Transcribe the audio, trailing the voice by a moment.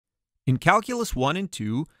In Calculus 1 and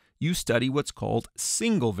 2, you study what's called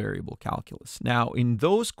single variable calculus. Now, in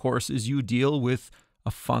those courses, you deal with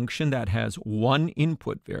a function that has one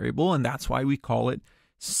input variable, and that's why we call it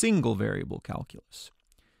single variable calculus.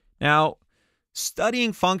 Now,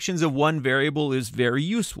 studying functions of one variable is very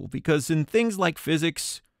useful because in things like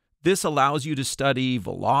physics, this allows you to study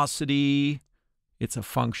velocity. It's a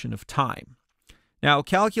function of time. Now,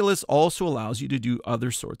 calculus also allows you to do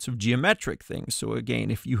other sorts of geometric things. So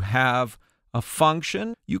again, if you have a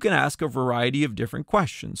function, you can ask a variety of different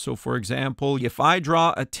questions. So for example, if I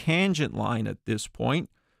draw a tangent line at this point,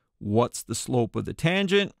 what's the slope of the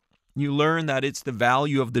tangent? You learn that it's the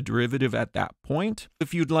value of the derivative at that point.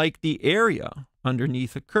 If you'd like the area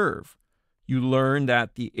underneath a curve, you learn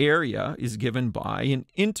that the area is given by an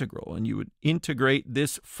integral, and you would integrate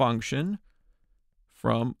this function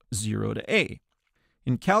from 0 to a.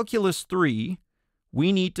 In Calculus 3,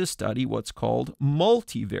 we need to study what's called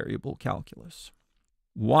multivariable calculus.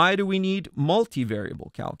 Why do we need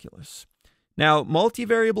multivariable calculus? Now,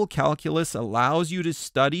 multivariable calculus allows you to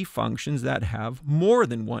study functions that have more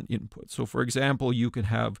than one input. So, for example, you could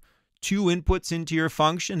have two inputs into your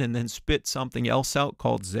function and then spit something else out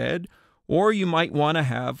called z, or you might want to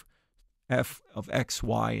have f of x,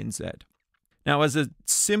 y, and z. Now, as a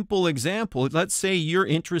simple example, let's say you're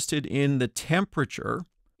interested in the temperature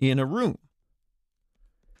in a room.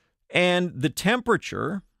 And the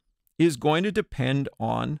temperature is going to depend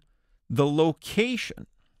on the location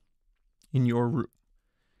in your room.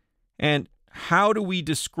 And how do we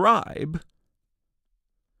describe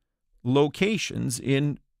locations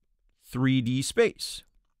in 3D space?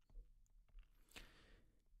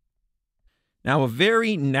 Now, a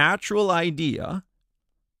very natural idea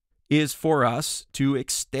is for us to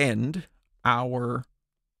extend our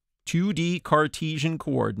 2D Cartesian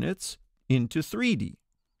coordinates into 3D.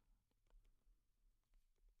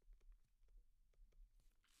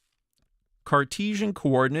 Cartesian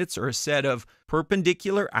coordinates are a set of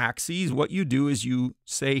perpendicular axes. What you do is you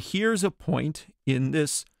say, here's a point in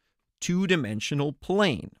this two-dimensional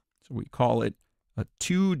plane. So we call it a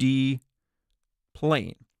 2D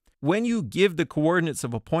plane. When you give the coordinates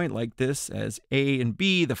of a point like this as A and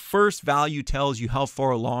B, the first value tells you how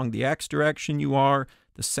far along the x direction you are.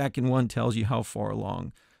 The second one tells you how far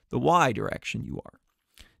along the y direction you are.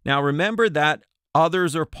 Now remember that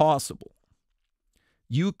others are possible.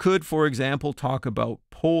 You could, for example, talk about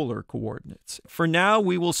polar coordinates. For now,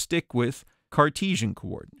 we will stick with Cartesian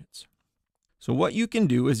coordinates. So what you can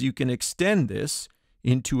do is you can extend this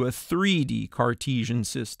into a 3D Cartesian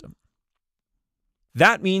system.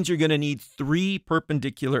 That means you're going to need three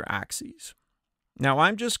perpendicular axes. Now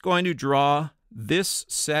I'm just going to draw this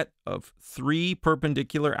set of three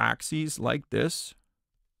perpendicular axes like this.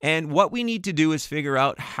 And what we need to do is figure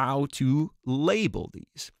out how to label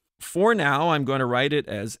these. For now, I'm going to write it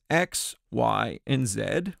as x, y, and z.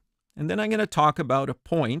 And then I'm going to talk about a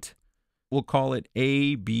point. We'll call it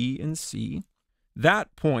A, B, and C.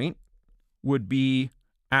 That point would be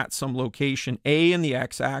at some location A in the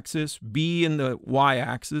x-axis, B in the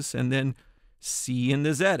y-axis, and then C in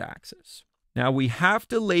the z-axis. Now we have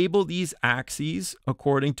to label these axes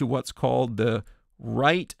according to what's called the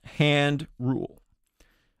right-hand rule.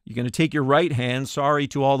 You're going to take your right hand, sorry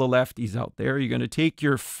to all the lefties out there, you're going to take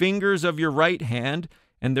your fingers of your right hand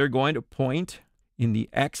and they're going to point in the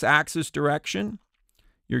x-axis direction.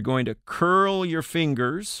 You're going to curl your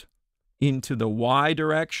fingers into the y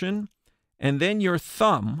direction, and then your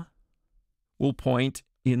thumb will point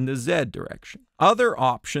in the z direction. Other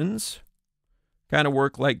options kind of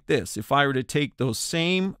work like this. If I were to take those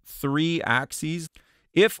same three axes,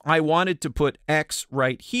 if I wanted to put x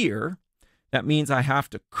right here, that means I have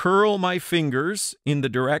to curl my fingers in the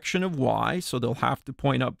direction of y, so they'll have to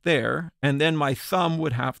point up there, and then my thumb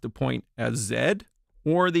would have to point as z.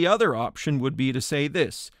 Or the other option would be to say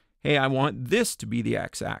this, hey, I want this to be the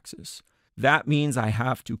x-axis. That means I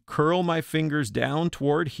have to curl my fingers down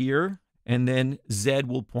toward here, and then z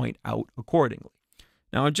will point out accordingly.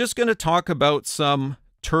 Now I'm just going to talk about some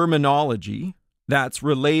terminology that's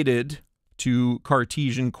related to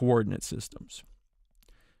Cartesian coordinate systems.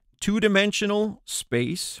 Two-dimensional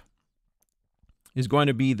space is going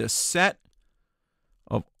to be the set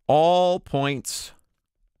of all points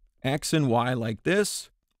x and y like this,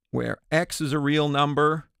 where x is a real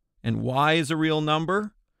number and y is a real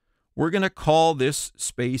number. We're going to call this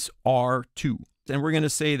space R2. And we're going to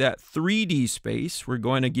say that 3D space, we're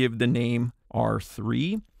going to give the name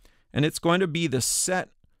R3. And it's going to be the set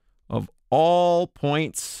of all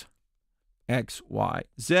points x, y,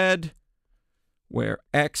 z, where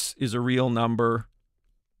x is a real number,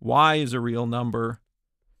 y is a real number,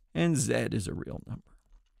 and z is a real number.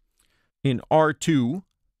 in R2,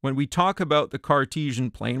 when we talk about the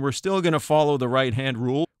Cartesian plane, we're still going to follow the right-hand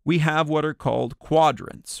rule. We have what are called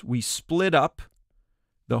quadrants. We split up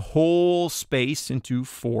the whole space into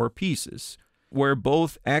 4 pieces. Where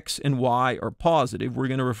both x and y are positive, we're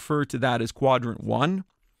going to refer to that as quadrant 1.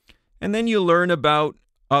 And then you learn about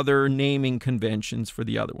other naming conventions for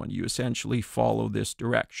the other one. You essentially follow this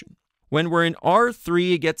direction. When we're in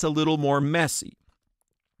R3, it gets a little more messy.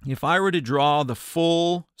 If I were to draw the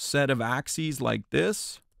full set of axes like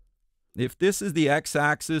this, if this is the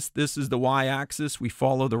x-axis, this is the y-axis, we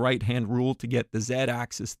follow the right-hand rule to get the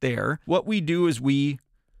z-axis there. What we do is we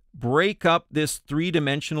break up this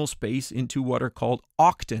 3-dimensional space into what are called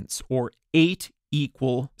octants, or 8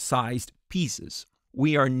 equal-sized pieces.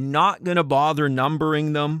 We are not going to bother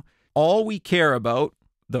numbering them. All we care about,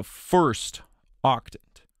 the first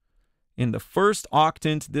octant. In the first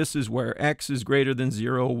octant, this is where x is greater than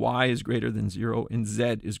 0, y is greater than 0, and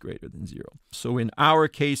z is greater than 0. So in our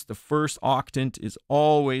case, the first octant is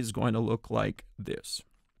always going to look like this: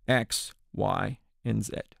 x, y, and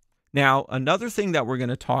z. Now, another thing that we're going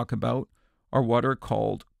to talk about are what are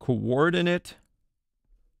called coordinate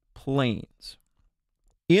planes.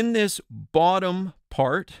 In this bottom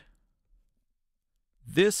part,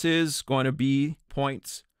 this is going to be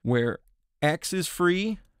points where x is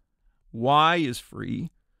free, y is free,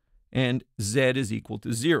 and z is equal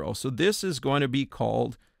to 0. So this is going to be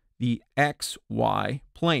called the xy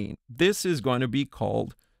plane. This is going to be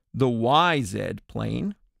called the yz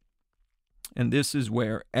plane. And this is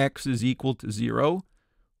where x is equal to 0,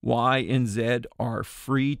 y and z are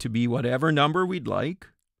free to be whatever number we'd like.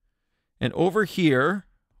 And over here,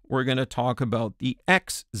 we're going to talk about the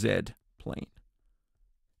xz plane.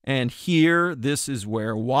 And here, this is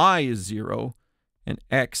where y is 0, and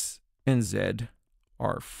x and z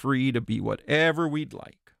are free to be whatever we'd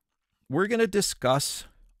like. We're going to discuss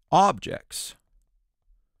objects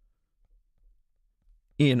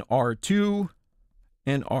in R2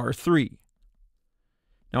 and R3.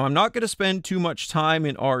 Now, I'm not going to spend too much time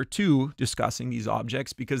in R2 discussing these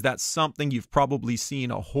objects because that's something you've probably seen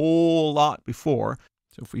a whole lot before.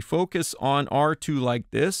 So if we focus on R2 like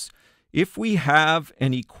this, if we have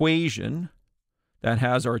an equation that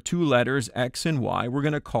has our 2 letters, x and y, we're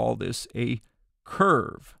going to call this a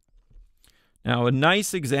curve. Now, a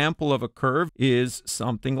nice example of a curve is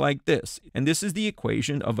something like this. And this is the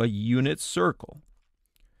equation of a unit circle.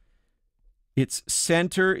 Its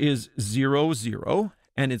center is 0, 0.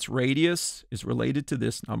 And its radius is related to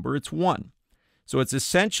this number, it's 1. So it's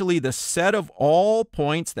essentially the set of all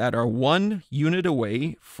points that are 1 unit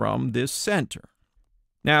away from this center.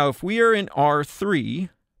 Now, if we are in R3,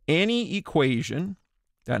 any equation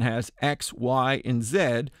that has x, y, and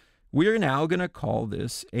z, we're now going to call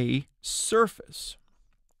this a surface.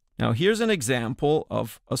 Now, here's an example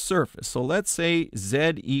of a surface. So let's say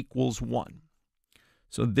z equals 1.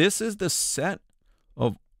 So this is the set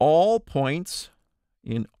of all points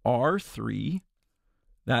in R3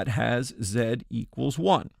 that has z equals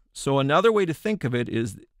 1. So another way to think of it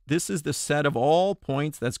is this is the set of all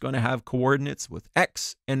points that's going to have coordinates with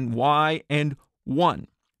x and y and 1.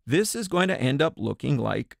 This is going to end up looking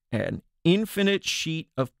like an infinite sheet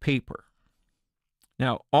of paper.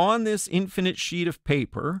 Now, on this infinite sheet of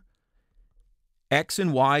paper, x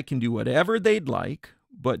and y can do whatever they'd like,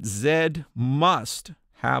 but z must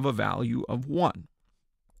have a value of 1.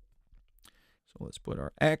 So let's put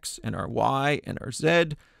our x and our y and our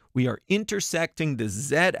z. We are intersecting the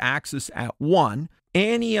z-axis at 1.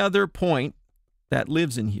 Any other point that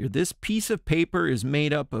lives in here, this piece of paper is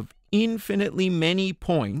made up of infinitely many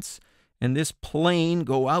points, and this plane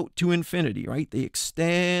go out to infinity, right? They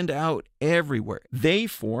extend out everywhere. They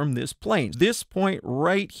form this plane. This point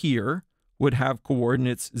right here would have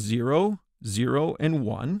coordinates 0, 0, and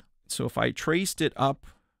 1. So if I traced it up,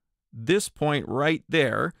 this point right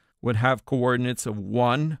there would have coordinates of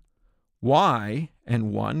 1, y,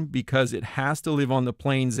 and 1 because it has to live on the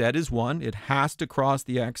plane z is 1. It has to cross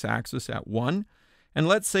the x-axis at 1. And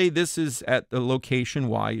let's say this is at the location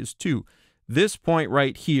y is 2. This point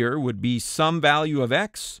right here would be some value of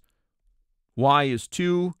x, y is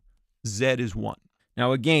 2, z is 1.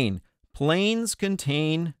 Now again, planes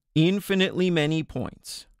contain infinitely many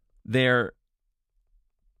points. They're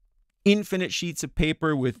infinite sheets of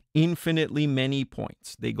paper with infinitely many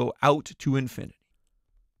points. They go out to infinity.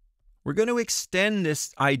 We're going to extend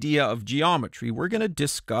this idea of geometry. We're going to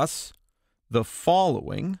discuss the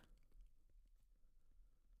following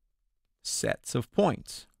sets of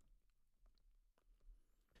points.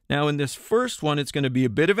 Now, in this first one, it's going to be a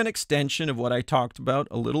bit of an extension of what I talked about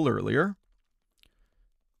a little earlier.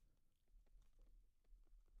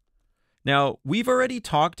 Now, we've already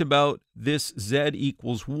talked about this z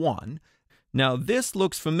equals 1. Now, this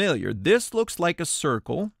looks familiar. This looks like a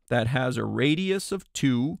circle that has a radius of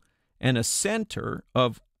 2 and a center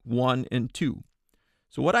of 1 and 2.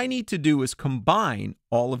 So what I need to do is combine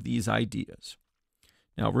all of these ideas.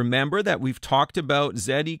 Now, remember that we've talked about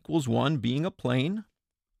z equals 1 being a plane.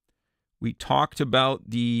 We talked about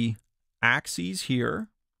the axes here.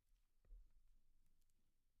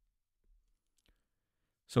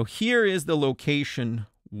 So here is the location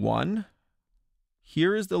 1.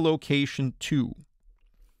 Here is the location 2.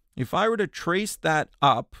 If I were to trace that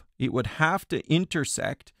up, it would have to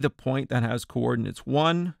intersect the point that has coordinates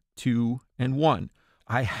 1, 2, and 1.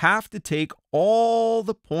 I have to take all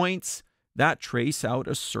the points that trace out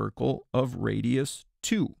a circle of radius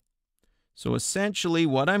 2. So essentially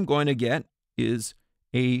what I'm going to get is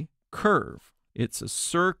a curve. It's a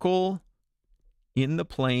circle in the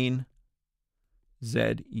plane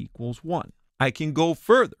z equals 1. I can go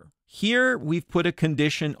further. Here we've put a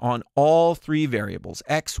condition on all three variables,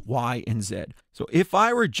 x, y, and z. So if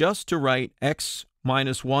I were just to write x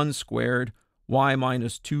minus 1 squared, y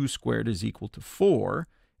minus 2 squared is equal to 4,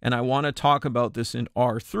 and I want to talk about this in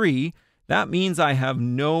R3, that means I have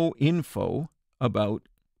no info about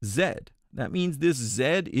z. That means this z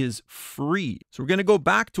is free. So we're going to go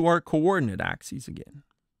back to our coordinate axes again.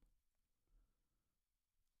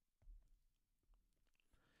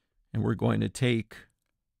 And we're going to take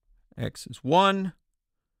x is 1,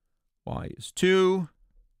 y is 2,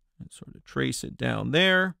 and sort of trace it down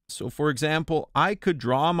there. So for example, I could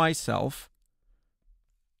draw myself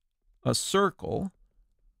a circle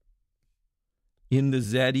in the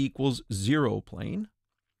z equals 0 plane.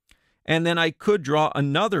 And then I could draw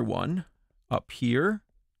another one up here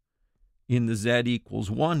in the z equals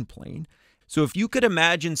 1 plane. So if you could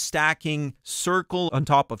imagine stacking circle on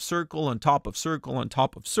top of circle on top of circle on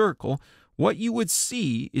top of circle, what you would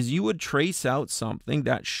see is you would trace out something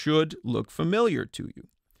that should look familiar to you.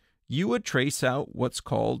 You would trace out what's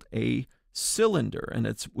called a cylinder, and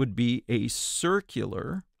it would be a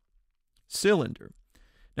circular cylinder.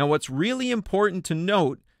 Now, what's really important to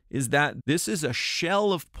note is that this is a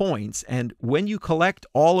shell of points, and when you collect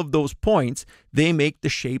all of those points, they make the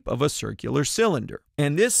shape of a circular cylinder.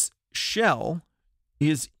 And this shell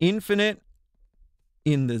is infinite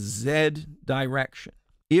in the z direction.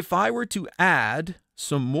 If I were to add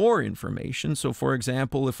some more information, so for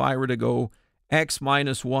example, if I were to go x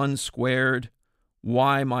minus 1 squared,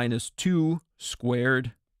 y minus 2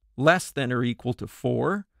 squared, less than or equal to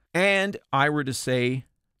 4, and I were to say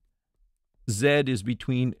z is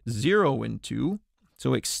between 0 and 2,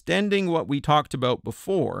 so extending what we talked about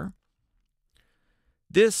before,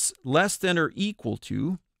 this less than or equal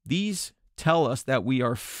to, these tell us that we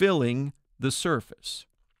are filling the surface.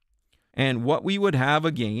 And what we would have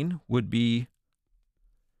again would be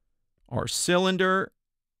our cylinder,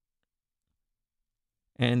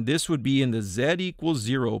 and this would be in the z equals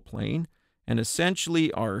 0 plane, and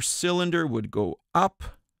essentially our cylinder would go up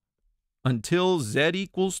until z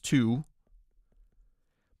equals 2,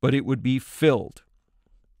 but it would be filled.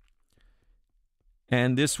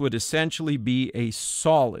 And this would essentially be a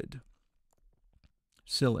solid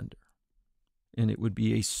cylinder, and it would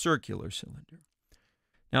be a circular cylinder.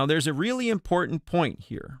 Now, there's a really important point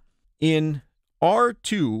here. In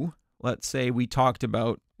R2, let's say we talked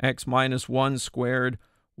about x minus 1 squared,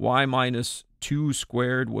 y minus 2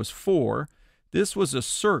 squared was 4. This was a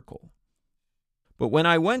circle. But when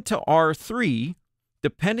I went to R3,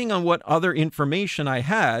 depending on what other information I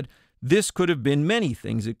had, this could have been many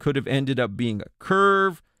things. It could have ended up being a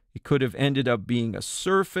curve. It could have ended up being a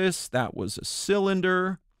surface that was a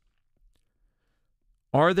cylinder.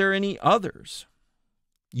 Are there any others?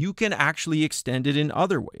 You can actually extend it in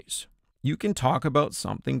other ways. You can talk about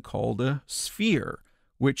something called a sphere,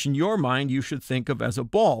 which in your mind you should think of as a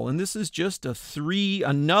ball. And this is just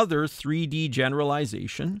another 3D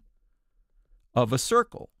generalization of a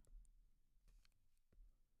circle.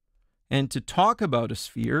 And to talk about a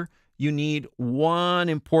sphere, you need one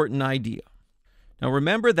important idea. Now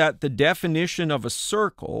remember that the definition of a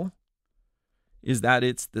circle is that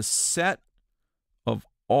it's the set of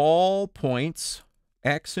all points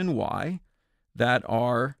x and y that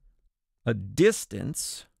are a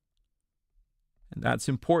distance, and that's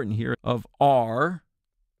important here, of r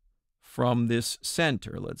from this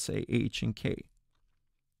center, let's say h and k.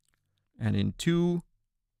 And in two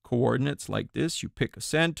coordinates like this, you pick a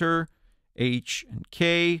center, h and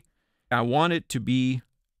k. I want it to be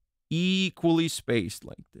equally spaced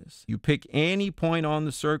like this. You pick any point on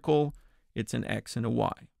the circle, it's an x and a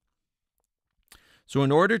y. So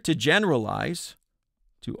in order to generalize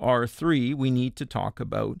to R3, we need to talk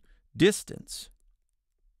about distance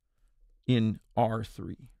in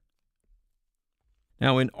R3.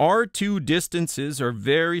 Now in R2, distances are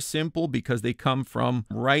very simple because they come from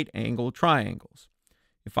right-angle triangles.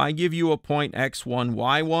 If I give you a point x1,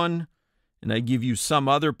 y1, and I give you some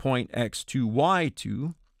other point x2,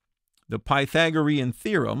 y2, the Pythagorean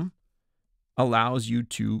theorem allows you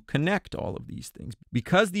to connect all of these things.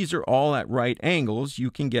 Because these are all at right angles,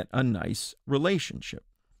 you can get a nice relationship.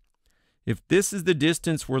 If this is the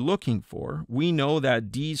distance we're looking for, we know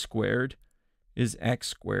that d squared is x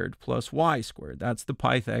squared plus y squared. That's the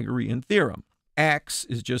Pythagorean theorem. X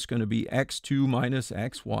is just going to be x2 minus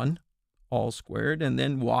x1 all squared, and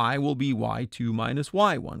then y will be y2 minus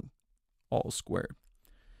y1 all squared.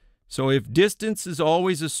 So if distance is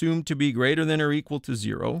always assumed to be greater than or equal to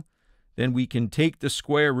 0, then we can take the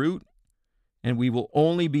square root, and we will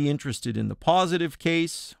only be interested in the positive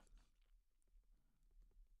case.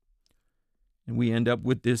 And we end up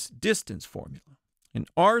with this distance formula. In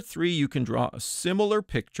R3, you can draw a similar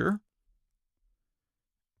picture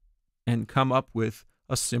and come up with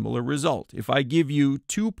a similar result. If I give you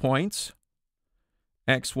 2 points,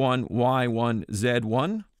 x1, y1,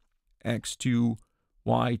 z1, x2,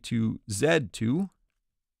 y2, z2,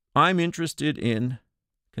 I'm interested in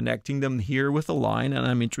connecting them here with a line, and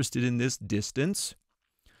I'm interested in this distance.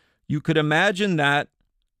 You could imagine that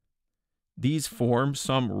these form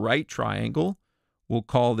some right triangle. We'll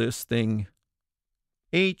call this thing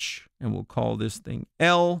H, and we'll call this thing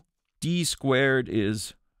L. D squared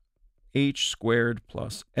is H squared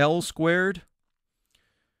plus L squared.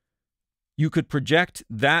 You could project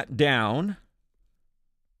that down,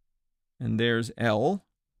 and there's L.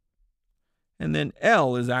 And then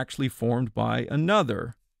L is actually formed by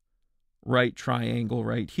another right triangle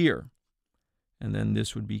right here. And then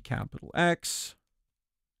this would be capital X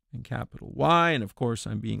and capital Y. And of course,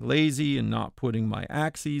 I'm being lazy and not putting my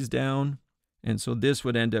axes down. And so this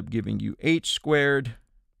would end up giving you H squared,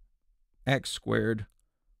 X squared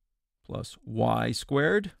plus Y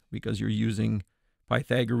squared, because you're using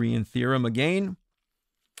Pythagorean theorem again.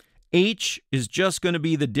 H is just going to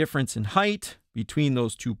be the difference in height between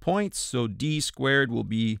those 2 points. So D squared will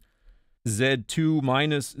be Z2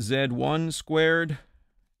 minus Z1 squared.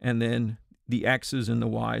 And then the X's and the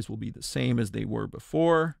Y's will be the same as they were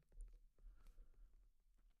before.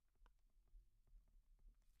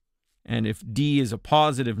 And if D is a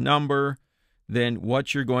positive number, then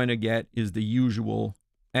what you're going to get is the usual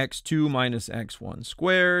x2 minus x1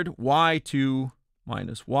 squared, y2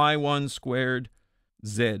 minus y1 squared,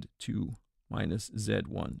 z2 minus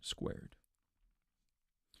z1 squared.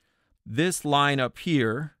 This line up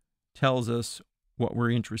here tells us what we're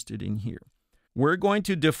interested in here. We're going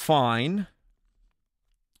to define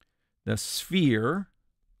the sphere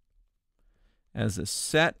as a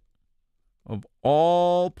set of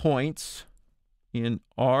all points in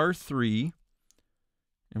R3,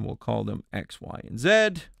 and we'll call them x, y, and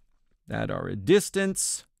z, that are a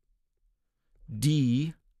distance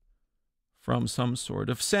d from some sort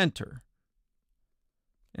of center.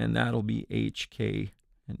 And that'll be h, k,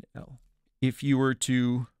 and l. If you were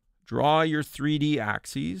to draw your 3D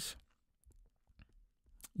axes,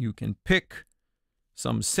 you can pick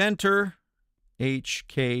some center, h,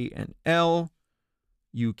 k, and l.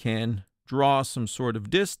 You can draw some sort of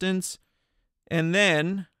distance, and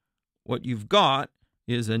then what you've got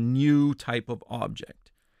is a new type of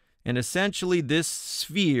object. And essentially this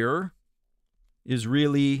sphere is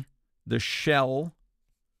really the shell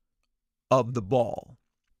of the ball.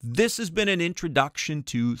 This has been an introduction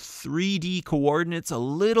to 3D coordinates, a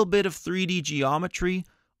little bit of 3D geometry.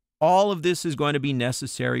 All of this is going to be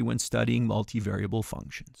necessary when studying multivariable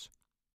functions.